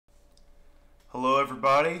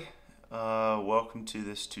everybody. Welcome to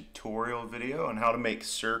this tutorial video on how to make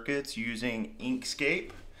circuits using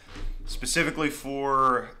Inkscape, specifically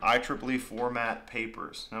for IEEE format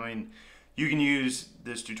papers. I mean, you can use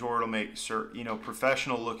this tutorial to make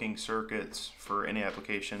professional looking circuits for any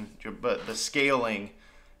application, but the scaling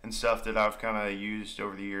and stuff that I've kind of used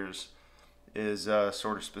over the years is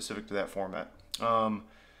sort of specific to that format.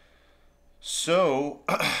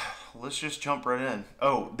 Let's just jump right in.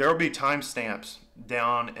 Oh, there will be timestamps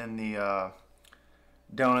down in the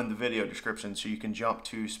video description, so you can jump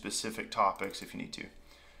to specific topics if you need to.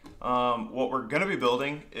 What we're going to be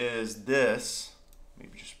building is this.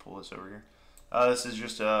 Maybe just pull this over here. This is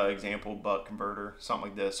just an example buck converter,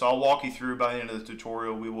 something like this. So I'll walk you through by the end of the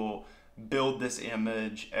tutorial. We will build this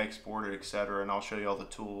image, export it, etc., and I'll show you all the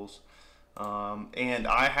tools. And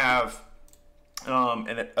I have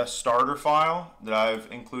a starter file that I've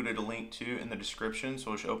included a link to in the description,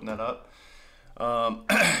 so we'll just open that up.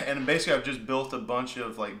 And basically I've just built a bunch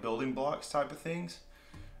of like building blocks type of things.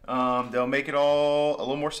 They'll make it all a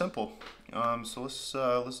little more simple. So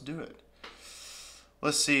let's do it.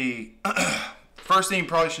 Let's see. First thing you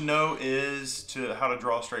probably should know is how to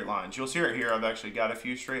draw straight lines. You'll see right here I've actually got a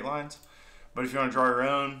few straight lines, but if you want to draw your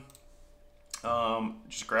own,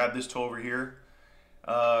 just grab this tool over here.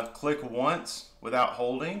 Click once without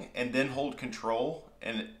holding, and then hold Control,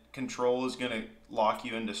 and Control is going to lock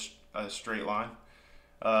you into a straight line,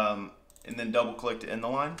 and then double click to end the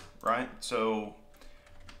line, right? So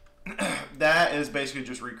that is basically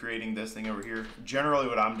just recreating this thing over here. Generally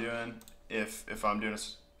what I'm doing, if I'm doing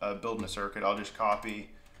building a circuit, I'll just copy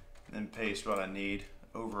and then paste what I need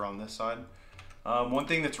over on this side. One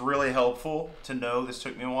thing that's really helpful to know, this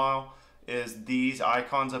took me a while, is these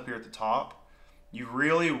icons up here at the top. You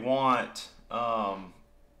really want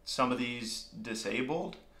some of these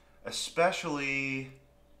disabled, especially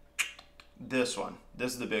this one.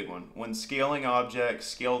 This is the big one. When scaling objects,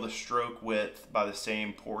 scale the stroke width by the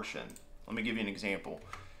same portion. Let me give you an example.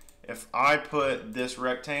 If I put this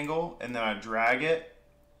rectangle and then I drag it,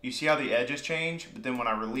 you see how the edges change, but then when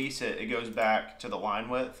I release it, it goes back to the line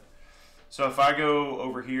width. So if I go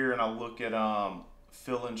over here and I look at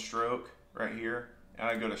fill in stroke right here, and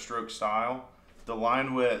I go to stroke style, the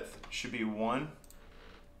line width should be 1.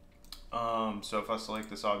 So if I select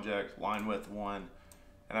this object, line width 1,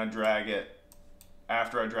 and I drag it,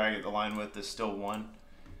 after I drag it, the line width is still 1.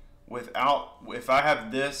 If I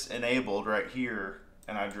have this enabled right here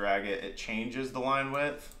and I drag it, it changes the line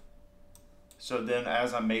width. So then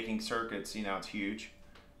as I'm making circuits, see now it's huge.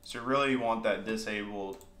 So really you want that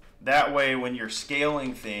disabled. That way when you're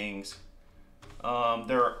scaling things,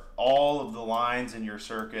 all of the lines in your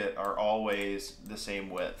circuit are always the same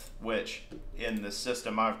width, which in the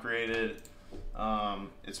system I've created,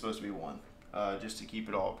 it's supposed to be 1, just to keep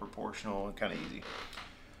it all proportional and kind of easy.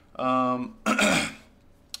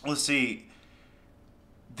 Let's see.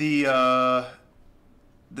 The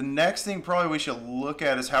next thing probably we should look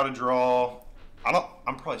at is how to draw.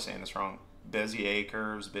 I'm probably saying this wrong. Bezier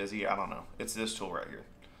curves, Bezier, I don't know. It's this tool right here.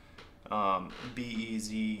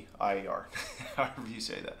 Bezier, however you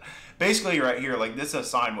say that. Basically right here, like this is a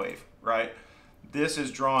sine wave, right? This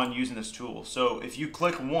is drawn using this tool. So if you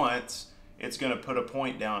click once, it's going to put a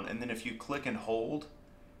point down, and then if you click and hold,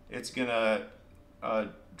 it's going to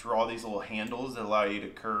draw these little handles that allow you to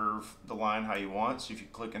curve the line how you want. So if you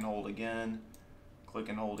click and hold again,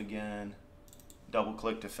 double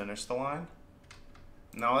click to finish the line.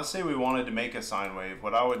 Now let's say we wanted to make a sine wave.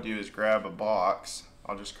 What I would do is grab a box.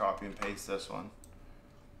 I'll just copy and paste this one,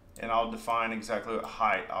 and I'll define exactly what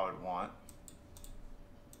height I would want,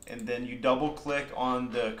 and then you double click on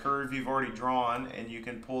the curve you've already drawn and you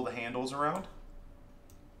can pull the handles around.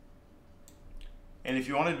 And if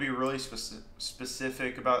you wanted to be really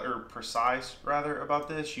specific about, or precise rather, about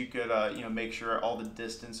this, you could make sure all the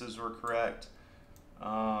distances were correct,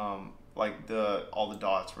 like all the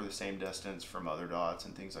dots were the same distance from other dots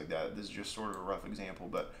and things like that. This is just sort of a rough example,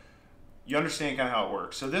 but you understand kind of how it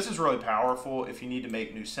works. So this is really powerful if you need to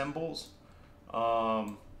make new symbols,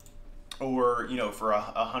 or for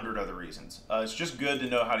 100 other reasons. It's just good to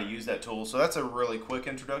know how to use that tool. So that's a really quick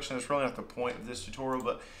introduction. That's really not the point of this tutorial,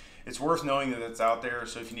 but it's worth knowing that it's out there.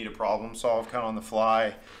 So if you need a problem solved kind of on the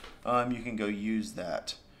fly, you can go use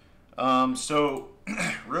that. So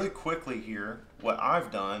really quickly here, what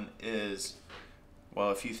I've done is,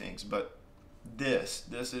 well, a few things, but this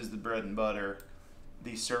is the bread and butter,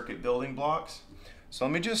 these circuit building blocks. So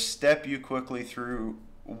let me just step you quickly through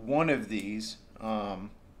one of these,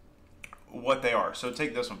 what they are. So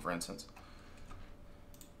take this one for instance.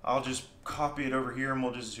 I'll just copy it over here and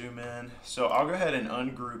we'll just zoom in. So I'll go ahead and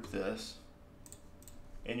ungroup this.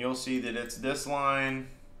 and you'll see that it's this line,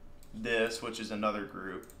 this, which is another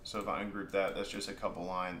group. So if I ungroup that, that's just a couple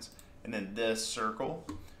lines. And then this circle.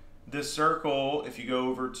 This circle, if you go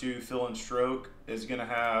over to fill and stroke, is going to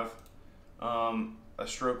have a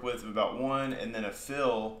stroke width of about 1 and then a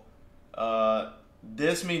fill.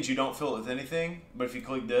 This means you don't fill it with anything, but if you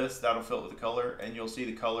click this, that'll fill it with the color, and you'll see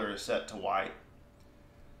the color is set to white.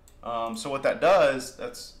 So what that does,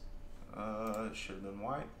 that's it should have been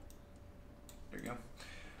white. There you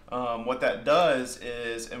go. What that does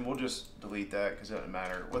is, and we'll just delete that because it doesn't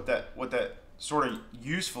matter. What that sort of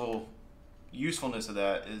usefulness of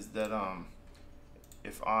that is that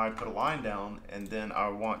if I put a line down and then I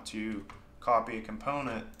want to copy a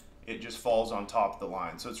component, it just falls on top of the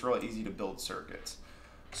line. So it's really easy to build circuits.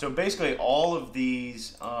 So basically all of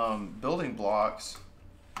these building blocks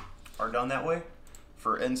are done that way.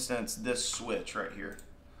 For instance, this switch right here.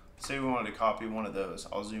 Say we wanted to copy one of those.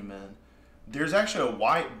 I'll zoom in. There's actually a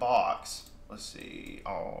white box. Let's see.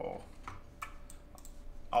 I'll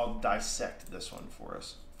dissect this one for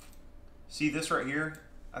us. See this right here?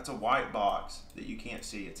 That's a white box that you can't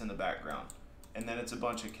see. It's in the background. And then it's a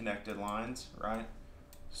bunch of connected lines, right?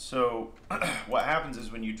 So what happens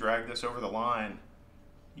is when you drag this over the line,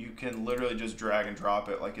 you can literally just drag and drop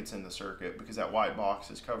it like it's in the circuit because that white box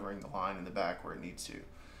is covering the line in the back where it needs to.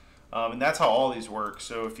 And that's how all these work.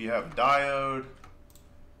 So if you have a diode,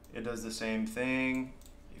 it does the same thing.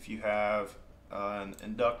 If you have an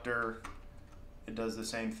inductor, it does the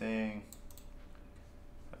same thing.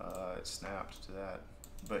 It snapped to that,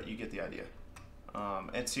 but you get the idea.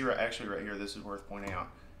 And see, actually right here, this is worth pointing out.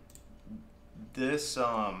 This,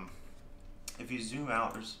 if you zoom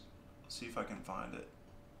out, let's see if I can find it.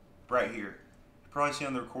 Right here. You probably see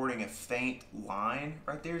on the recording a faint line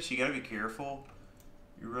right there, so you gotta be careful.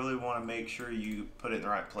 You really want to make sure you put it in the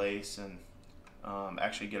right place and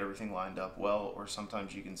actually get everything lined up well, or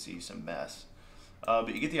sometimes you can see some mess.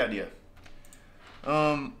 But you get the idea.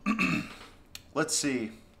 Let's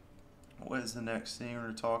see. What is the next thing we're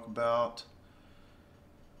going to talk about?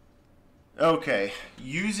 Okay,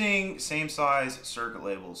 using same size circuit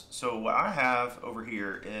labels. So what I have over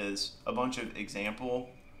here is a bunch of example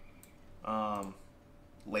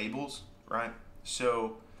labels, right?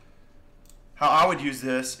 So how I would use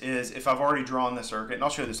this is if I've already drawn the circuit, and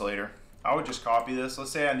I'll show this later, I would just copy this.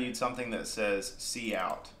 Let's say I need something that says C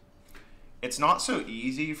out. It's not so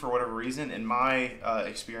easy for whatever reason in my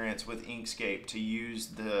experience with Inkscape to use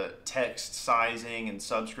the text sizing and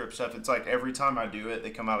subscript stuff. It's like every time I do it, they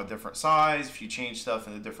come out a different size. If you change stuff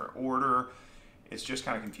in a different order, it's just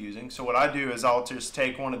kind of confusing. So what I do is I'll just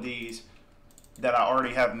take one of these that I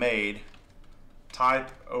already have made, type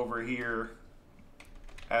over here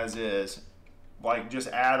as is, like just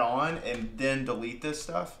add on and then delete this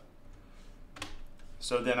stuff.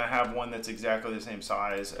 So then I have one that's exactly the same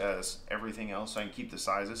size as everything else, so I can keep the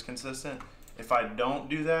sizes consistent. If I don't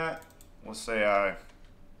do that, let's say I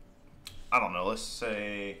don't know, let's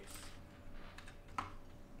say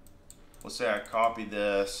I copy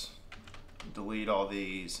this, delete all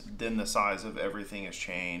these, then the size of everything has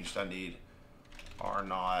changed. I need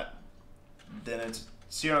R0, then it's,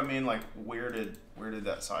 see what I mean? Like where did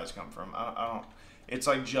that size come from? I don't. It's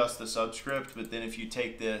like just the subscript, but then if you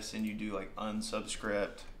take this and you do like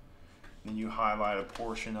unsubscript, then you highlight a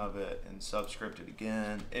portion of it and subscript it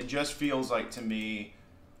again, it just feels like to me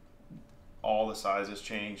all the sizes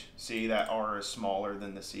change. See, that R is smaller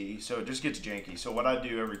than the C, so it just gets janky. So what I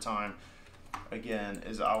do every time, again,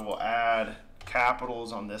 is I will add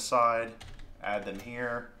capitals on this side, add them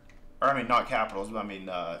here, or I mean not capitals, but I mean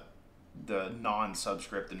the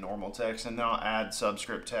non-subscript, the normal text, and then I'll add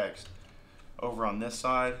subscript text over on this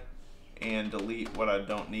side and delete what I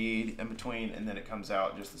don't need in between, and then it comes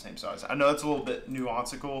out just the same size. I know that's a little bit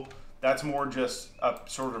nuancical. That's more just a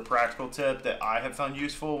sort of a practical tip that I have found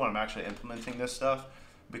useful when I'm actually implementing this stuff,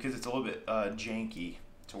 because it's a little bit janky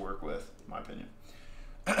to work with, in my opinion.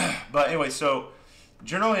 But anyway, so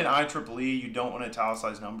generally in IEEE, you don't want to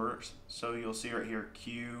italicize numbers. So you'll see right here,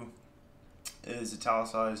 Q is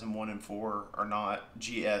italicized and 1 and 4 are not.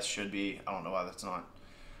 GS should be. I don't know why that's not.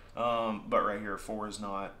 But right here, 4 is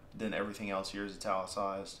not. Then everything else here is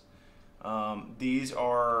italicized. These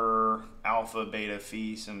are alpha, beta,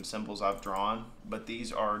 phi, some symbols I've drawn, but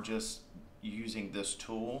these are just using this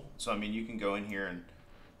tool. So I mean, you can go in here and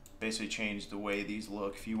basically change the way these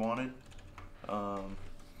look if you wanted.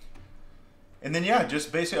 And then yeah,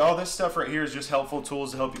 just basically all this stuff right here is just helpful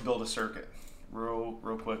tools to help you build a circuit real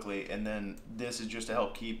quickly. And then this is just to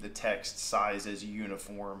help keep the text sizes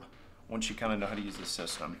uniform once you kind of know how to use the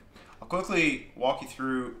system. I'll quickly walk you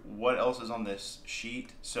through what else is on this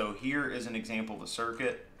sheet. So here is an example of a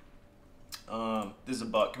circuit. This is a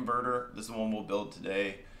buck converter. This is the one we'll build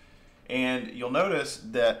today. And you'll notice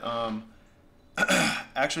that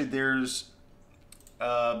actually there's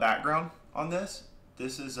a background on this.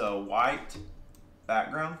 This is a white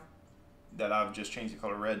background that I've just changed the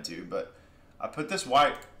color red to, but I put this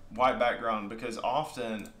white background because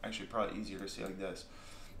often, actually probably easier to see like this.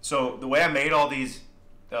 So the way I made all these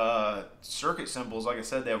circuit symbols, like I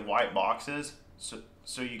said, they have white boxes,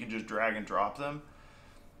 so you can just drag and drop them.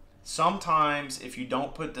 Sometimes if you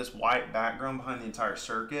don't put this white background behind the entire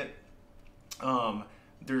circuit,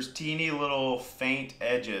 there's teeny little faint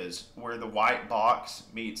edges where the white box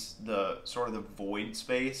meets the sort of the void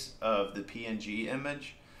space of the PNG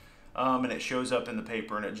image, and it shows up in the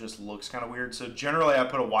paper and it just looks kind of weird. So generally I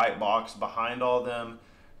put a white box behind all of them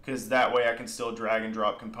because that way I can still drag and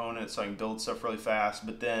drop components, so I can build stuff really fast,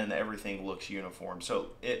 but then everything looks uniform,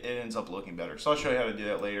 so it ends up looking better. So I'll show you how to do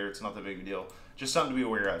that later. It's not that big of a deal, just something to be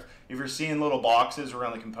aware of. If you're seeing little boxes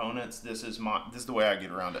around the components, this is the way I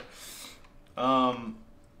get around it.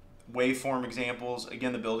 Waveform examples,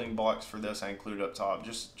 again, the building blocks for this I included up top.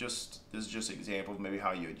 This is just an example of maybe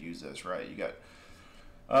how you would use this, right? You got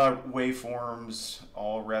waveforms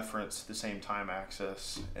all reference the same time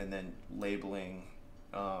axis, and then labeling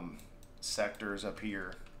sectors up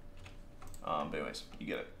here. But anyways, you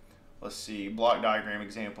get it. Let's see, block diagram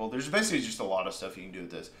example. There's basically just a lot of stuff you can do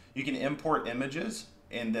with this. You can import images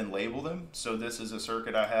and then label them. So this is a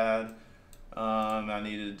circuit I had. I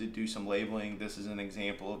needed to do some labeling. This is an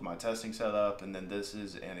example of my testing setup, and then this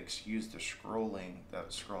is an, excuse the scrolling,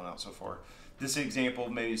 that's scrolling out so far. This is an example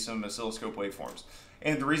of maybe some oscilloscope waveforms.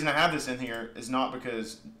 And the reason I have this in here is not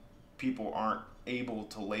because people aren't able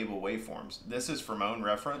to label waveforms. This is for my own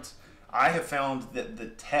reference. I have found that the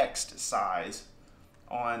text size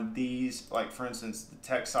on these, like for instance, the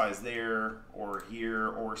text size there or here,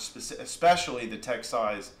 or especially the text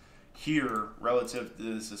size here relative to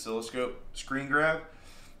this oscilloscope screen grab,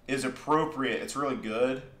 is appropriate. It's really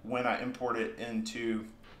good when I import it into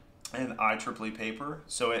an IEEE paper,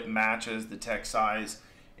 so it matches the text size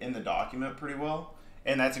in the document pretty well.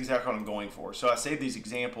 And that's exactly what I'm going for. So I save these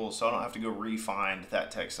examples so I don't have to go re-find that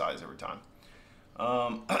text size every time.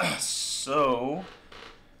 So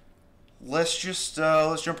let's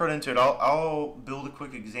jump right into it. I'll build a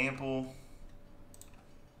quick example.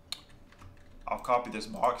 I'll copy this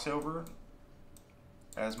box over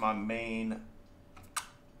as my main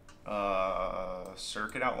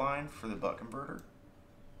circuit outline for the buck converter.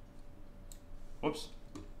 Whoops,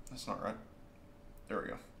 that's not right. There we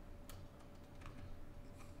go.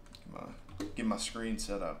 Get my screen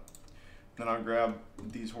set up. Then I'll grab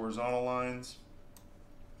these horizontal lines,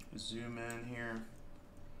 zoom in here,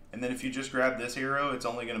 and then if you just grab this arrow, it's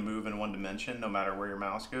only going to move in one dimension no matter where your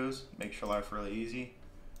mouse goes. Makes your life really easy.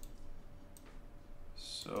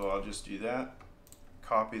 So I'll just do that,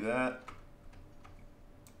 copy that,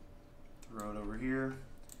 throw it over here.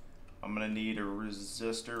 I'm going to need a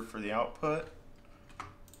resistor for the output.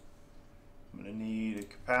 I'm going to need a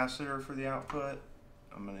capacitor for the output.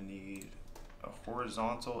 I'm going to need a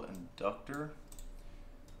horizontal inductor.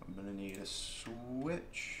 I'm going to need a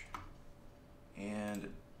switch and a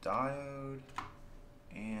diode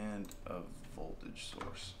and a voltage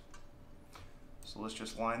source. So let's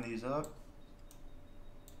just line these up.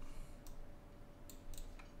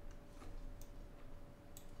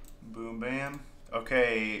 Boom, bam.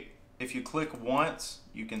 Okay, if you click once,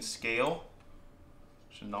 you can scale,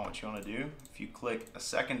 which is not what you want to do. If you click a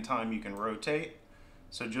second time, you can rotate.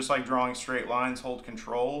 So just like drawing straight lines, hold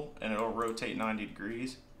control and it'll rotate 90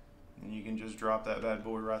 degrees. And you can just drop that bad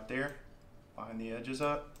boy right there, line the edges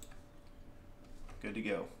up. Good to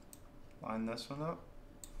go. Line this one up.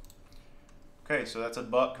 Okay, so that's a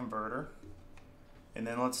buck converter. And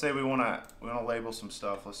then let's say we wanna label some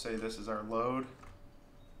stuff. Let's say this is our load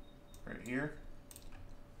right here.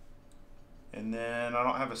 And then I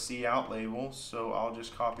don't have a C out label, so I'll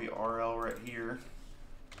just copy RL right here.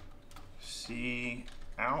 C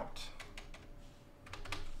out,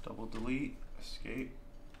 double delete, escape,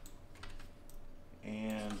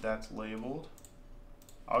 and that's labeled.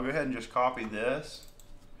 I'll go ahead and just copy this,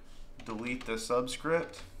 delete the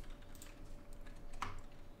subscript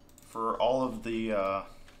for all the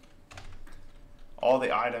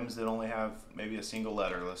items that only have maybe a single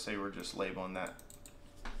letter. Let's say we're just labeling that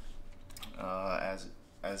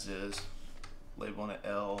as is, labeling it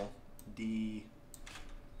L, D.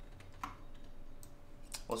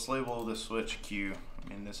 Let's label the switch Q. I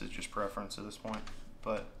mean, this is just preference at this point,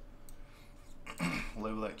 but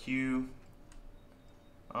label that Q.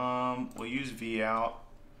 We'll use V out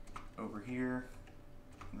over here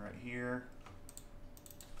and right here.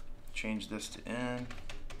 Change this to N.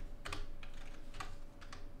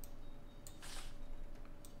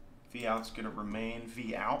 V out's gonna remain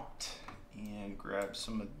V out, and grab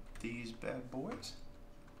some of these bad boys.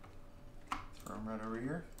 Throw them right over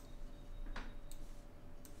here.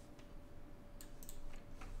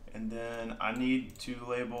 And then I need to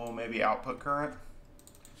label maybe output current.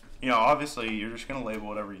 You know, obviously you're just gonna label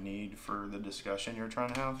whatever you need for the discussion you're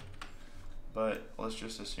trying to have. But let's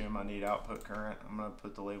just assume I need output current. I'm gonna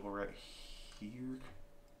put the label right here.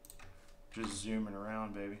 Just zooming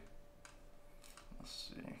around, baby. Let's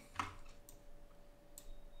see.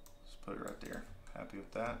 Let's put it right there. Happy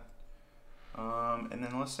with that. And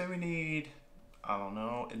then let's say we need, I don't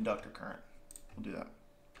know, inductor current. We'll do that.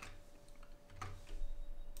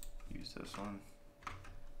 Use this one.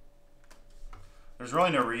 There's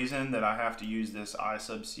really no reason that I have to use this I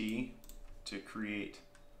sub C to create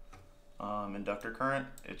inductor current.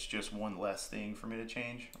 It's just one less thing for me to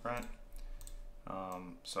change, right?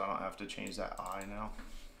 So I don't have to change that I now.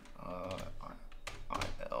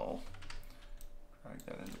 IL. Drag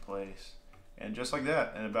that into place. And just like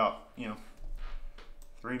that, in about,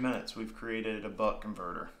 3 minutes, we've created a buck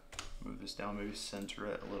converter. Move this down, maybe center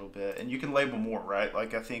it a little bit. And you can label more, right?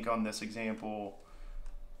 Like I think on this example,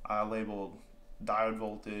 I labeled diode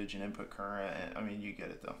voltage and input current. And, I mean, you get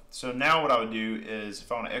it though. So now what I would do is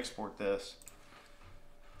if I want to export this,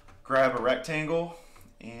 grab a rectangle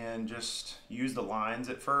and just use the lines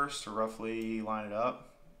at first to roughly line it up.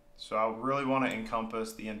 So I really want to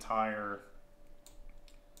encompass the entire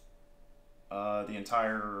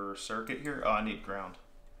circuit here. Oh, I need ground.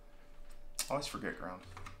 I always forget ground.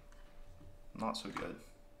 Not so good.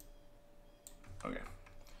 Okay.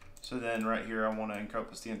 So then right here, I want to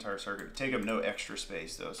encompass the entire circuit. Take up no extra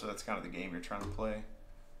space though, so that's kind of the game you're trying to play.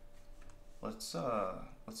 Let's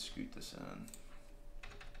scoot this in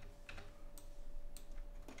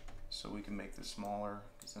so we can make this smaller,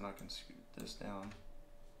 because then I can scoot this down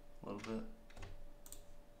a little bit.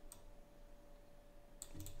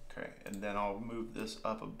 Okay, and then I'll move this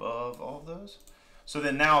up above all of those. So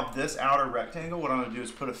then now this outer rectangle, what I'm gonna do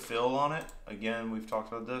is put a fill on it. Again, we've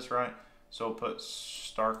talked about this, right? So I'll put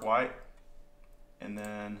stark white, and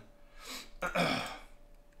then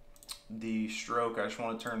the stroke, I just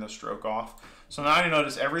want to turn the stroke off. So now you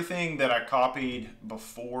notice everything that I copied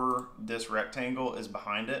before this rectangle is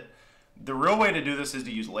behind it. The real way to do this is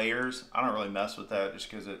to use layers. I don't really mess with that just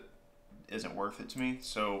because it isn't worth it to me.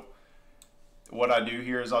 So what I do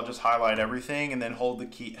here is I'll just highlight everything and then hold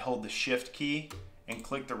the shift key and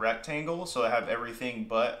click the rectangle, so I have everything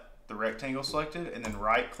but the rectangle selected, and then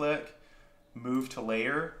right click, move to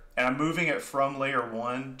layer, and I'm moving it from layer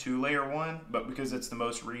 1 to layer 1, but because it's the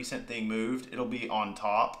most recent thing moved, it'll be on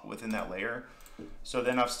top within that layer. So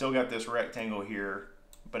then I've still got this rectangle here,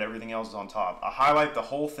 but everything else is on top. I highlight the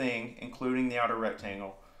whole thing, including the outer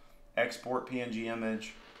rectangle, export PNG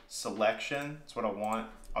image, selection, that's what I want.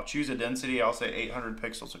 I'll choose a density, I'll say 800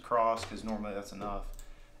 pixels across, because normally that's enough.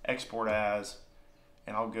 Export as,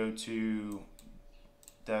 and I'll go to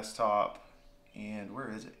desktop, and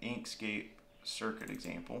where is it? Inkscape circuit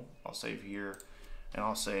example. I'll save here, and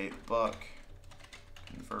I'll say buck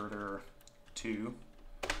converter 2.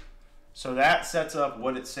 So that sets up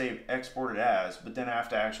what it's saved exported as, but then I have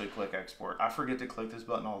to actually click export. I forget to click this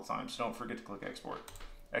button all the time, so don't forget to click export.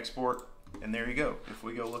 Export, and there you go. If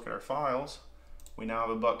we go look at our files, we now have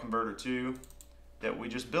a buck converter 2 that we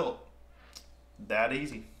just built. That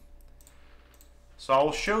easy. So I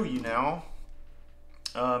will show you now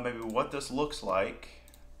maybe what this looks like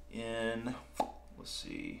in, let's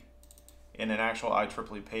see, in an actual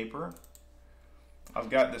IEEE paper.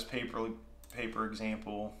 I've got this paper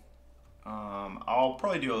example. I'll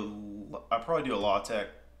probably do a LaTeX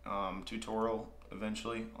tutorial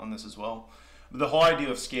eventually on this as well. But the whole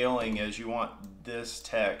idea of scaling is you want this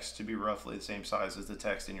text to be roughly the same size as the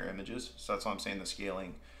text in your images. So that's why I'm saying the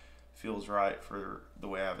scaling feels right for the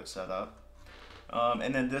way I have it set up.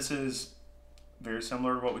 And then this is very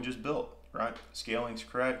similar to what we just built, right? Scaling's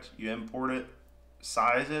correct. You import it,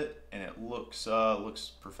 size it, and it looks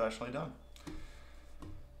professionally done.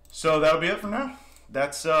 So that'll be it for now.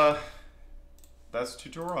 That's a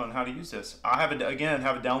tutorial on how to use this. I have a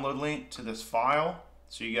download link to this file,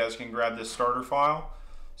 so you guys can grab this starter file,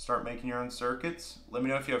 start making your own circuits. Let me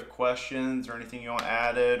know if you have questions or anything you want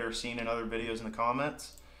added or seen in other videos in the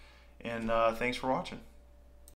comments. And thanks for watching.